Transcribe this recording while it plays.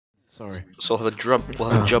Sorry. So we'll have a jump. We'll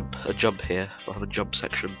have Oh. a jump here. We'll have a jump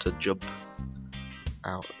section to jump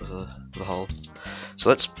out of the hole. So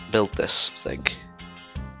let's build this thing.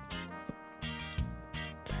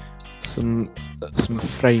 Some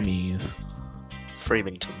framies.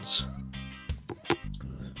 Framingtons.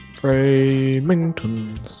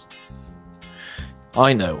 Framingtons.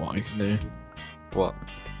 I know what I can do. What?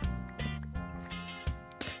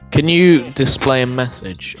 Can you display a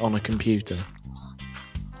message on a computer?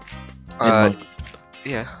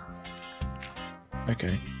 Yeah.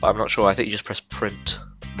 Okay. But I'm not sure. I think you just press print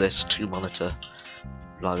this to monitor.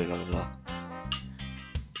 Blah blah blah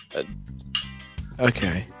blah.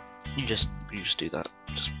 Okay. You just do that.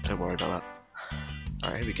 Just don't worry about that.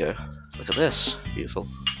 Alright, here we go. Look at this. Beautiful.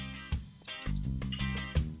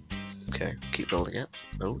 Okay, keep building it.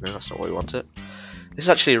 Oh no, that's not what we wanted. This is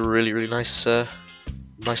actually a really nice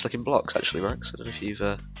nice looking blocks actually, Max. I don't know if you've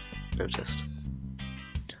noticed.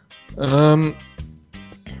 The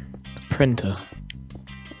printer.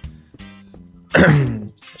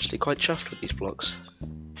 Actually quite chuffed with these blocks.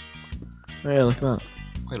 Oh, yeah, look at that.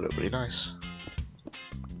 They look really nice.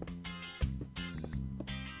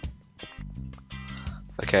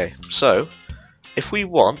 Okay, so if we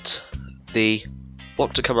want the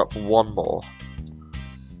block to come up one more,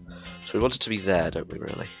 so we want it to be there, don't we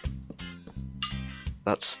really?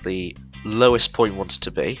 That's the lowest point we want it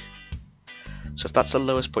to be. So if that's the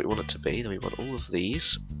lowest point we want it to be, then we want all of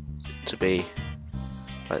these to be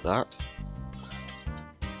like that.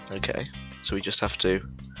 Okay, so we just have to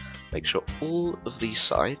make sure all of these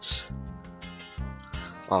sides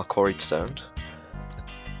are quarried stone.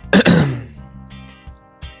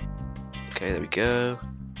 Okay, there we go.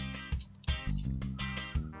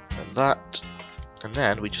 And that. And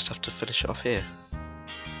then we just have to finish it off here.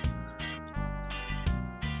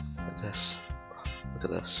 Like this. Look at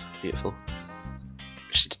this. Beautiful.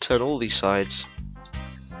 We just need to turn all these sides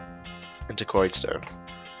into quarried stone.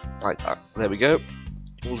 Like that. There we go.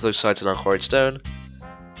 All of those sides are now quarried stone.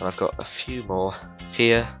 And I've got a few more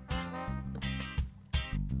here.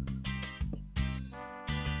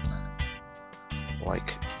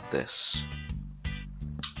 Like this.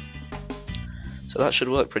 So that should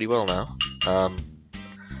work pretty well now.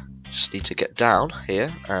 Just need to get down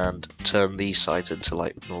here and turn these sides into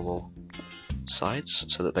like normal sides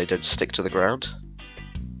so that they don't stick to the ground.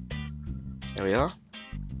 There we are.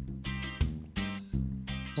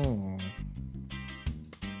 Oh.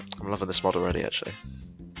 I'm loving this mod already actually.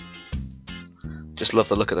 Just love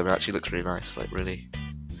the look of them, it actually looks really nice, like really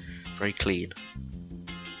very clean.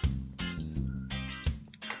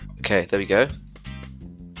 Okay, there we go.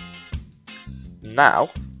 Now,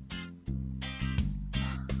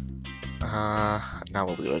 now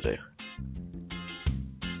what are we gonna do?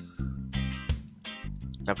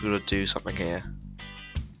 Now we're gonna do something here.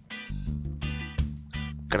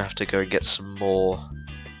 Gonna have to go and get some more.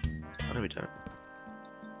 Oh no, we don't.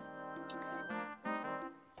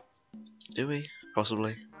 Do we?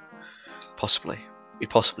 Possibly. Possibly. We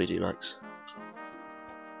possibly do, Max.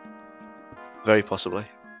 Very possibly.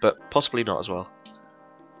 But possibly not as well.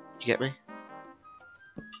 You get me?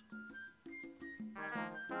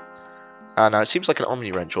 Now it seems like an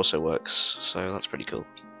Omni wrench also works, so that's pretty cool.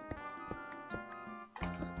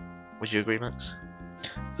 Would you agree, Max?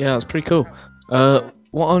 Yeah, that's pretty cool.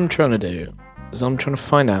 What I'm trying to do is I'm trying to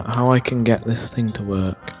find out how I can get this thing to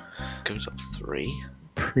work. Goes up 3.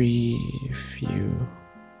 Preview.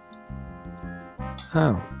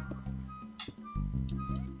 How?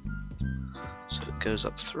 So it goes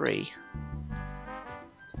up 3.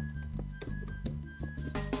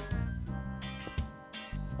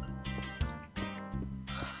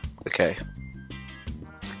 Okay.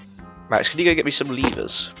 Max, can you go get me some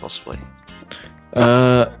levers, possibly?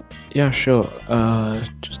 Yeah, sure.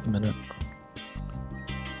 Just a minute.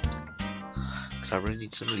 Because I really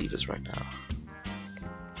need some levers right now.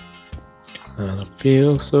 And I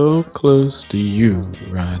feel so close to you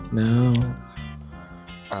right now.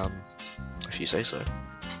 If you say so.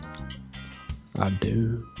 I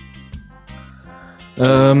do.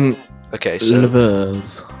 Okay, so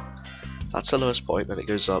Levers. that's the lowest point, then it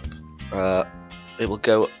goes up. It will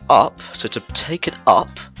go up, so to take it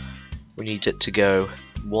up, we need it to go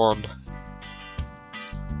 1.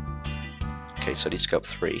 Okay, so it needs to go up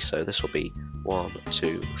 3, so this will be 1,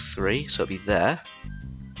 2, 3, so it'll be there.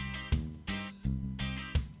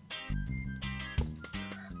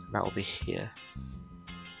 And that will be here.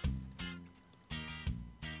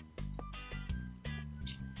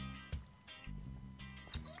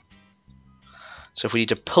 So if we need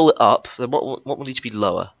to pull it up, then what will need to be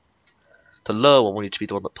lower? The lower one will need to be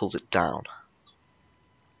the one that pulls it down.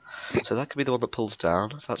 So that could be the one that pulls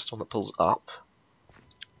down. If that's the one that pulls up,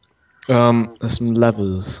 There's some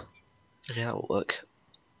levers. yeah, that will work.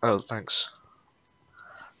 Oh, thanks.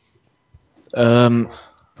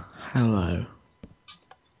 Hello.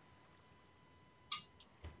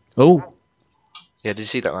 Oh, Yeah, did you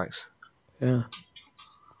see that, Max? yeah.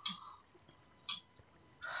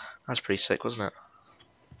 That's pretty sick, wasn't it?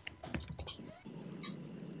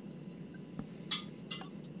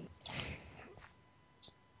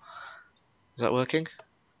 Is that working?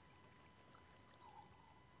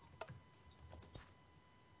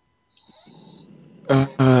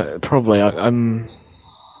 Probably. I'm.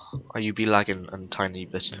 Are you be lagging and tiny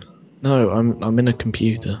bitten? No, I'm in a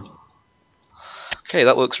computer. Okay,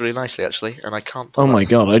 that works really nicely actually, and I can't Oh pull my that.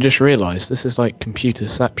 god! I just realised this is like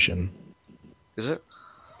computerception. Is it?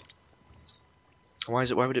 Why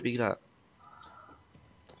is it? Why would it be that?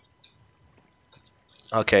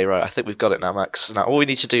 Okay, right. I think we've got it now, Max. Now all we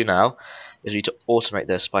need to do now is we need to automate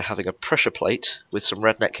this by having a pressure plate with some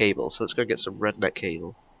redneck cable. So let's go get some redneck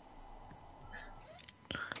cable.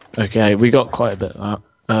 Okay, we got quite a bit of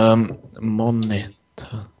that. Monitor.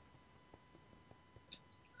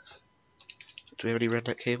 Do we have any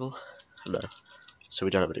redneck cable? No. So we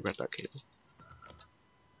don't have any redneck cable.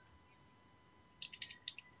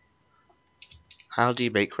 How do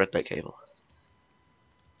you make redneck cable?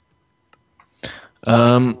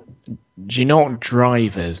 Do you know what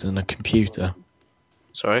drive is in a computer?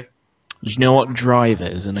 Sorry? Do you know what drive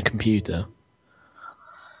is in a computer?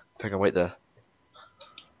 Hang on, wait there.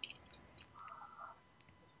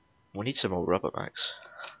 We need some more rubber, Max.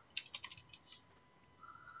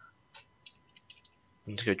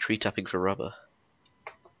 We need to go tree tapping for rubber.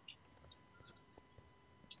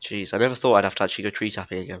 Jeez, I never thought I'd have to actually go tree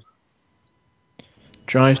tapping again.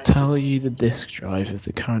 Drive tell you the disk drive of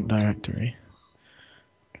the current directory.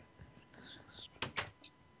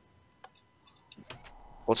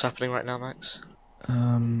 What's happening right now, Max?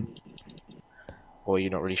 Or are you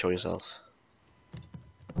not really sure yourself?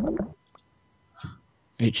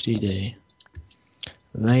 HDD.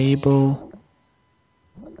 Label.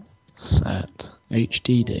 Set.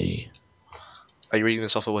 HDD. Are you reading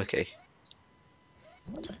this off a wiki?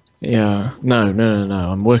 Yeah. No.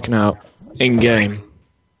 I'm working out in-game.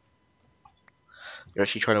 You're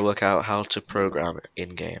actually trying to work out how to program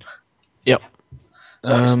in-game. Yep.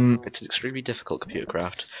 It's an extremely difficult computer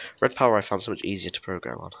craft. Red Power I found so much easier to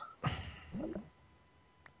program on.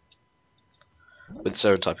 With its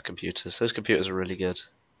own type of computers. Those computers are really good.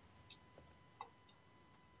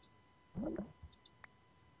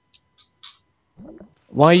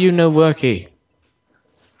 Why you no worky?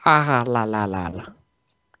 Ah la la la la.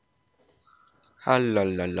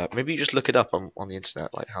 Halalala. Maybe you just look it up on the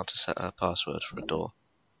internet, like how to set a password for a door.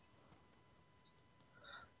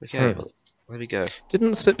 Okay, well, there we go.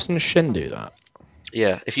 Didn't Sips and Shin do that?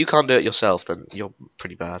 Yeah, if you can't do it yourself, then you're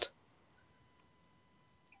pretty bad.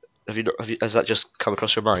 Has that just come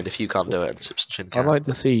across your mind? If you can't do it, and Sips and Shin I'd can. like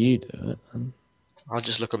to see you do it. Then. I'll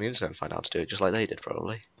just look on the internet and find out how to do it, just like they did,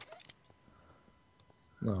 probably.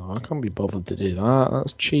 No, I can't be bothered to do that.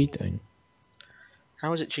 That's cheating.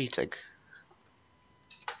 How is it cheating?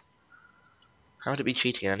 How would it be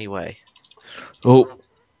cheating in any way? Oh,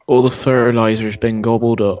 all the fertilizer's been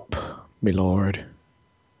gobbled up, my lord.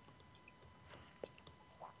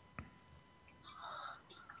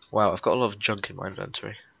 Wow, I've got a lot of junk in my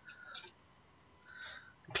inventory.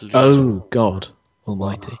 Oh, God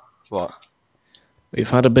almighty. What? We've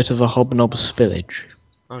had a bit of a hobnob spillage.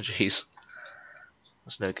 Oh, jeez.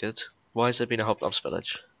 That's no good. Why has there been a hobnob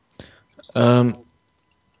spillage? I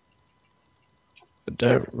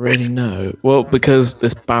don't really know. Well, because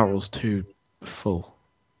this barrel's too full.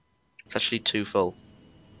 It's actually too full.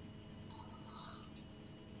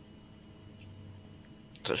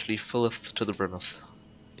 It's actually fulleth to the brimeth.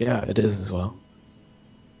 Yeah, it is as well.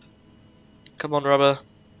 Come on, rubber.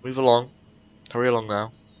 Move along. Hurry along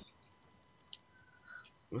now.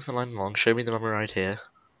 Move the line along. Show me the rubber right here.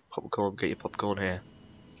 Popcorn, get your popcorn here.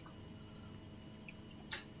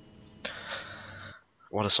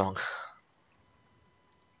 What a song.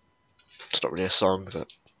 It's not really a song, but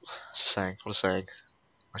it's a saying. What a saying,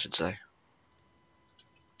 I should say.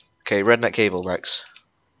 Okay, redneck cable, Max.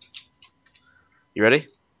 You ready?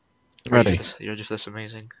 Ready. You ready for this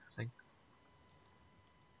amazing thing?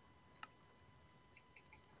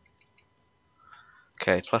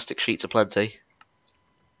 Okay, plastic sheets are plenty.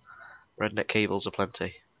 Redneck cables are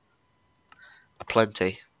plenty. A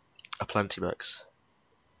plenty, Max.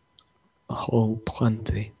 A whole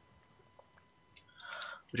plenty.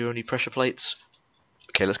 We do any pressure plates?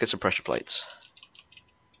 Okay, let's get some pressure plates.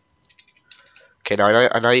 Okay, now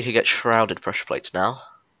I know you can get shrouded pressure plates now.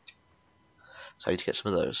 So I need to get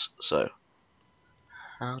some of those. So,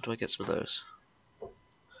 how do I get some of those?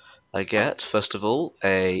 I get, first of all,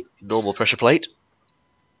 a normal pressure plate.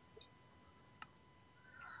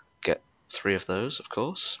 Get 3 of those, of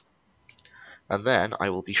course. And then I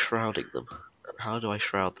will be shrouding them. How do I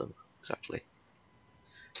shroud them, exactly?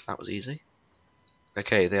 That was easy.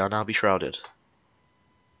 Okay, they are now be shrouded.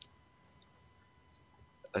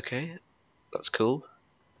 Okay, that's cool.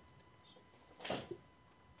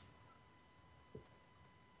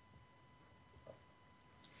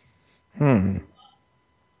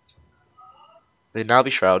 They now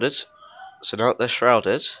be shrouded. So now that they're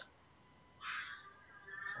shrouded,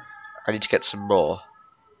 I need to get some more.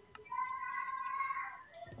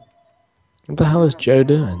 What the hell is Joe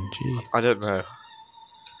doing? Jeez. I don't know.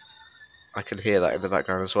 I can hear that in the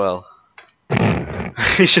background as well.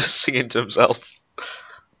 He's just singing to himself.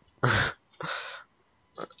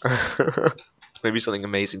 Maybe something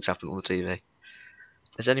amazing's happened on the TV.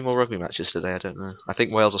 Is there any more rugby matches today? I don't know. I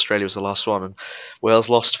think Wales Australia was the last one, and Wales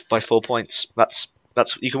lost by 4 points. That's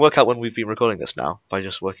you can work out when we've been recording this now by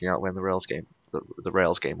just working out when the Rails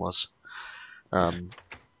game was. I'm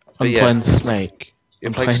yeah. playing Snake.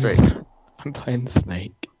 You're playing Snake. I'm playing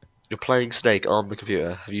Snake. You're playing Snake on the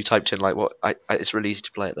computer. Have you typed in like what? It's really easy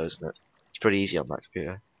to play it though, isn't it? It's pretty easy on that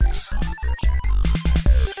computer.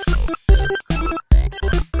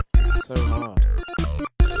 It's so hard.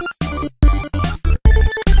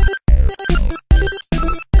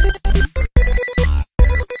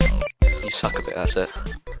 You suck a bit at it.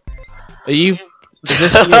 Are you? Is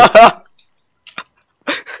this you? What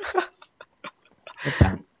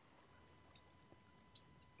the?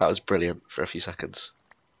 That was brilliant for a few seconds.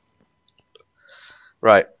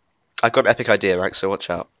 Right, I've got an epic idea, Max, so watch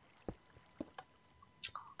out.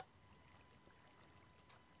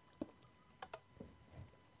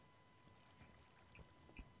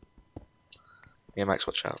 Yeah, Max,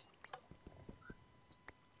 watch out.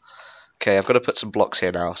 Okay, I've got to put some blocks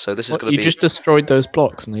here now, so this is going to be... You just destroyed those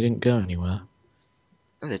blocks and they didn't go anywhere.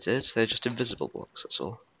 No, they did. They're just invisible blocks, that's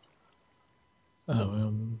all.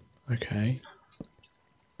 Oh, okay.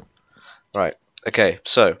 Right, okay,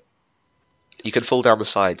 so... You can fall down the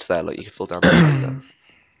sides there, look, you can fall down the side there.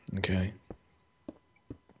 Okay.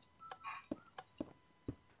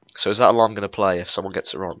 So is that alarm going to play if someone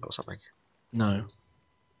gets it wrong or something? No.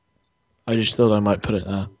 I just thought I might put it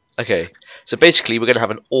there. Okay, so basically we're going to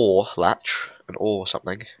have an OR latch, an OR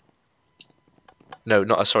something. No,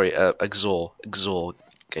 not sorry, XOR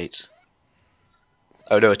gate.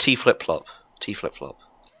 Oh no, a T flip-flop. T flip-flop.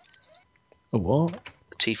 A what?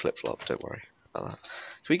 A T flip-flop, don't worry about that.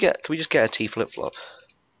 Can we just get a T flip-flop?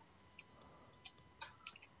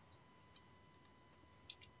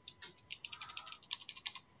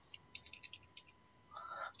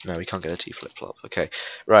 No, we can't get a T flip-flop. Okay,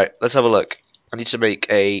 right. Let's have a look. I need to make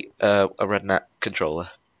a RedNet controller.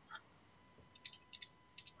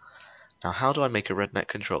 Now, how do I make a RedNet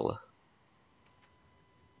controller?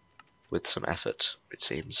 With some effort, it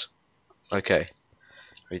seems. Okay,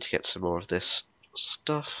 I need to get some more of this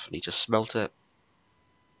stuff. I need to smelt it.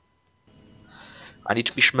 I need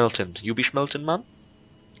to be schmelting. You be schmelting, man?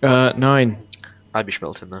 9. I be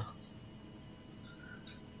schmelting though.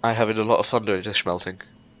 I having a lot of fun doing this schmelting.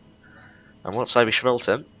 And once I be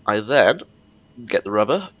schmelting, I then get the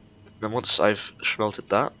rubber. And once I've schmelted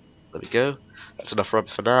that, there we go. That's enough rubber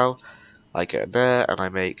for now. I get in there and I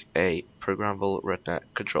make a programmable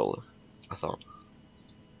RedNet controller. I thought.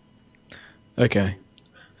 Okay.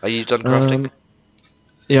 Are you done crafting?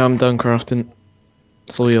 Yeah, I'm done crafting.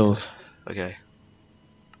 It's all yours. Okay.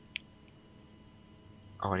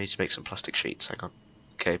 Oh, I need to make some plastic sheets. Hang on.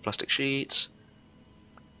 Okay, plastic sheets.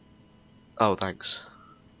 Oh, thanks.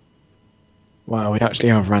 Wow, we actually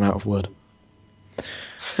have ran out of wood.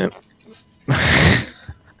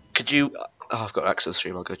 Could you... Oh, I've got access to the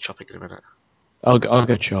stream. I'll go chopping in a minute. I'll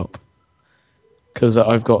go chop. Because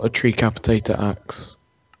I've got a tree capitator axe.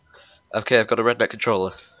 Okay, I've got a RedNet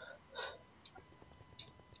controller.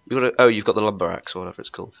 You've got the lumber axe or whatever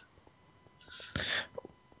it's called.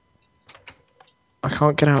 I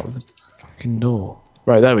can't get out of the fucking door.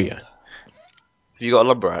 Right, there we go. Have you got a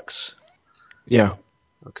lumber axe? Yeah.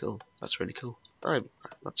 Oh, cool. That's really cool. Alright,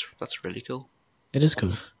 that's really cool. It is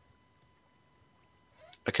cool.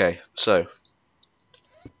 Okay, so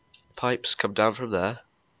pipes come down from there.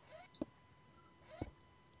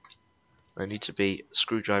 They need to be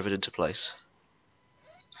screwdrivered into place.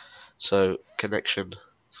 So connection,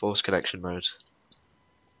 force connection mode.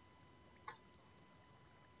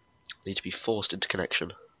 Need to be forced into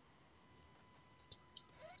connection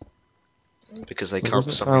because they can't.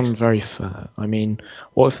 Doesn't sound very fair. I mean,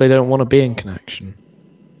 what if they don't want to be in connection?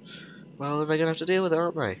 Well, then they're gonna have to deal with it,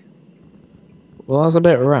 aren't they? Well, that's a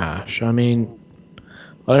bit rash. I mean,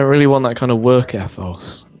 I don't really want that kind of work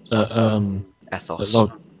ethos at Ethos.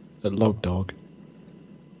 log at log dog.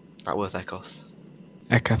 Not worth Echoth.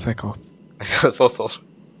 Ekathekoth. Echoth.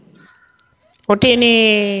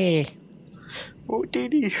 Houdini!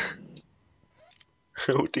 Houdini.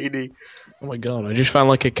 Houdini. Oh my god! I just found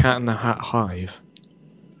like a cat in the hat hive.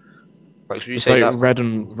 Like, should you It's say like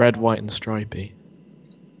that? red, white, and stripy.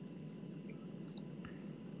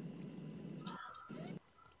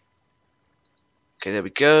 Okay, there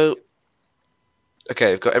we go.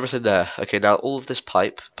 Okay, I've got everything there. Okay, now all of this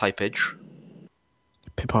pipage,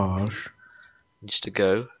 Pipage. needs to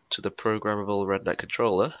go to the programmable redneck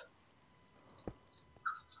controller,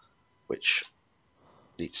 which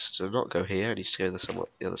needs to not go here, it needs to go somewhat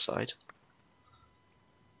the other side.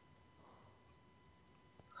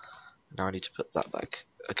 Now I need to put that back.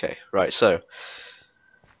 Okay, right, so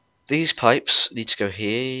these pipes need to go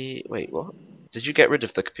here. Wait, what? Did you get rid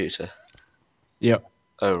of the computer? Yep.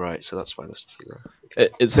 Oh, right, so that's why there's nothing there.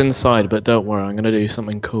 Okay. It's inside, but don't worry, I'm gonna do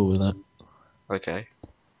something cool with it. Okay.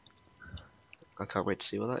 I can't wait to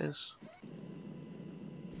see what that is.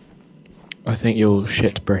 I think you'll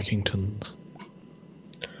shit Brickingtons.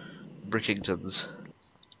 Brickingtons.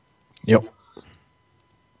 Yep.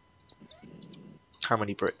 How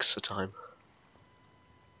many bricks a time?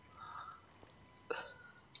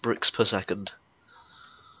 Bricks per second.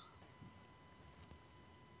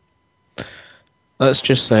 Let's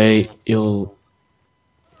just say you'll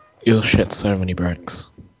shit so many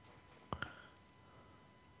bricks.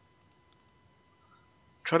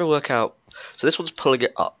 Trying to work out. So this one's pulling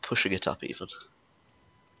it up, pushing it up even.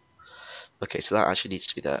 Okay, so that actually needs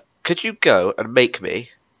to be there. Could you go and make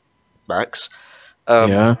me, Max,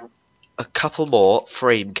 Yeah. a couple more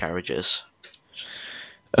frame carriages?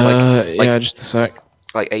 Yeah, just a sec.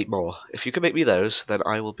 Like 8 more. If you can make me those, then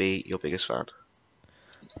I will be your biggest fan.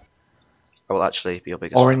 I will actually be your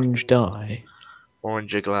biggest Orange dye. fan.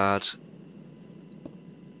 Orange glad.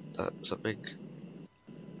 Something.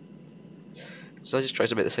 So I just try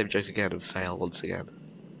to make the same joke again and fail once again.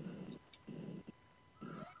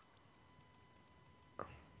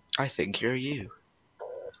 I think you're you.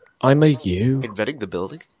 I'm a you. Inventing the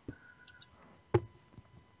building.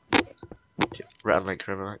 Rattling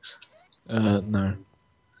Max. No.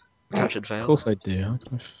 Caption Of failed. course I do.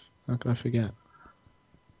 How can I forget?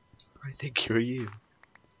 I think you're you.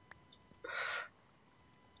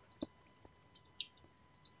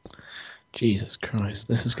 Jesus Christ,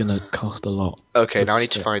 this is gonna cost a lot. Okay, of now I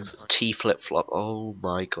need to find sticks. T flip-flop. Oh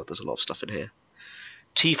my god, there's a lot of stuff in here.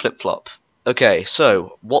 T flip-flop. Okay,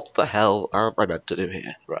 so what the hell am I meant to do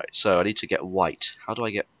here? Right, so I need to get white. How do I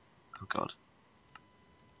get... Oh god.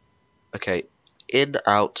 Okay, in,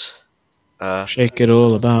 out... Shake it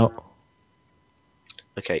all about.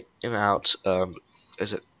 Okay, in, out,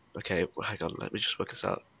 is it... Okay, hang on, let me just work this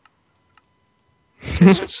out.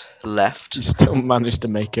 Okay, so it's left, You still managed to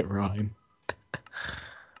make it rhyme.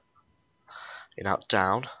 in, out,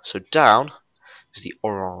 down. So down is the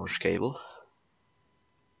orange cable.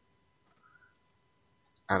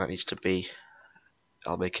 And it needs to be...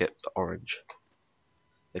 I'll make it orange.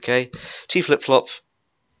 Okay, T flip-flop,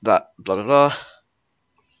 that, blah blah blah.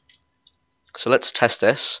 So let's test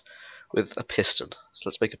this with a piston. So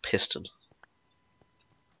let's make a piston.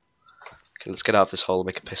 Okay, let's get out of this hole and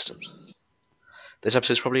make a piston. This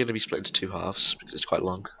episode's probably going to be split into 2 halves because it's quite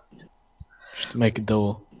long. Just to make a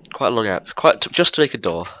door. Quite a long app. Just to make a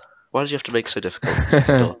door. Why did you have to make it so difficult to make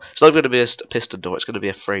a door? It's not going to be a piston door, it's going to be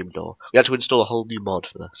a frame door. We had to install a whole new mod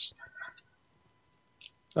for this.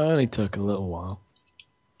 That only took a little while.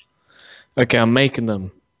 Okay, I'm making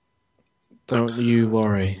them. Don't you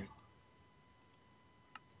worry.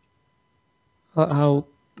 How...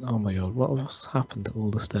 Oh my god, what's happened to all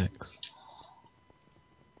the sticks?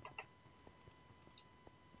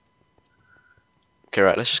 Okay,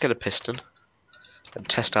 right, let's just get a piston and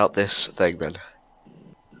test out this thing then.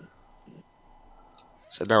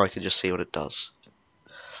 So now I can just see what it does.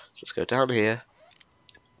 So let's go down here,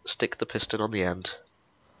 stick the piston on the end.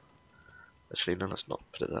 Actually, no, let's not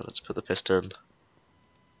put it there. Let's put the piston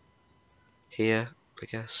here, I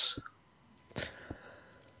guess.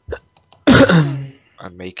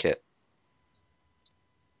 And make it.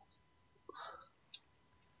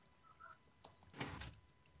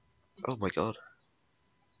 Oh my god.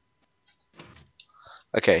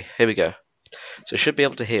 Okay, here we go. So we should be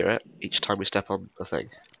able to hear it each time we step on the thing.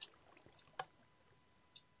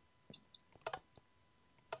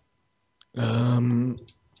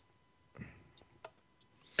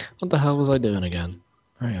 What the hell was I doing again?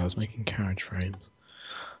 Oh yeah, I was making carriage frames.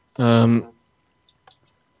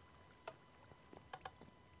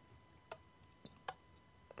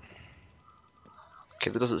 Okay,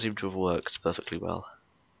 that doesn't seem to have worked perfectly well.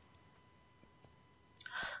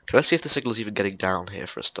 Okay, let's see if the signal's even getting down here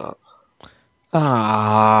for a start.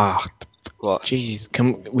 Ah, What? jeez.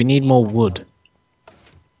 We need more wood.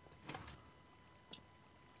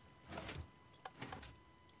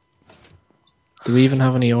 Do we even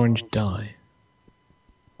have any orange dye?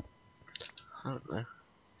 I don't know.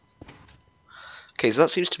 Okay, so that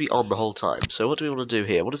seems to be on the whole time. So what do we want to do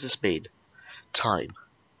here? What does this mean? Time.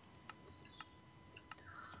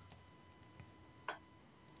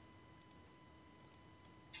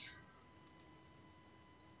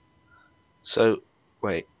 So,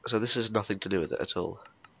 wait. So this has nothing to do with it at all.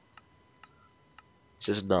 This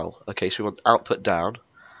is null. Okay, so we want output down.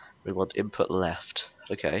 We want input left.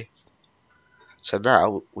 Okay. So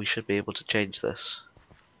now we should be able to change this.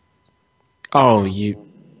 Oh,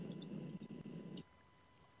 you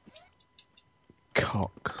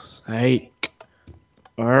cock's sake.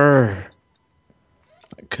 That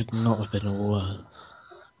could not have been worse.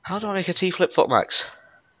 How do I make a T flip-flop, Max?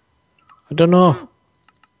 I don't know.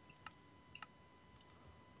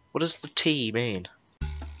 What does the T mean?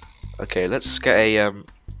 Okay, let's get a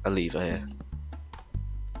lever here.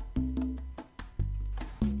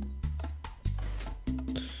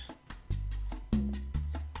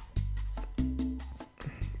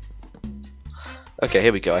 Okay,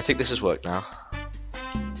 here we go. I think this has worked now.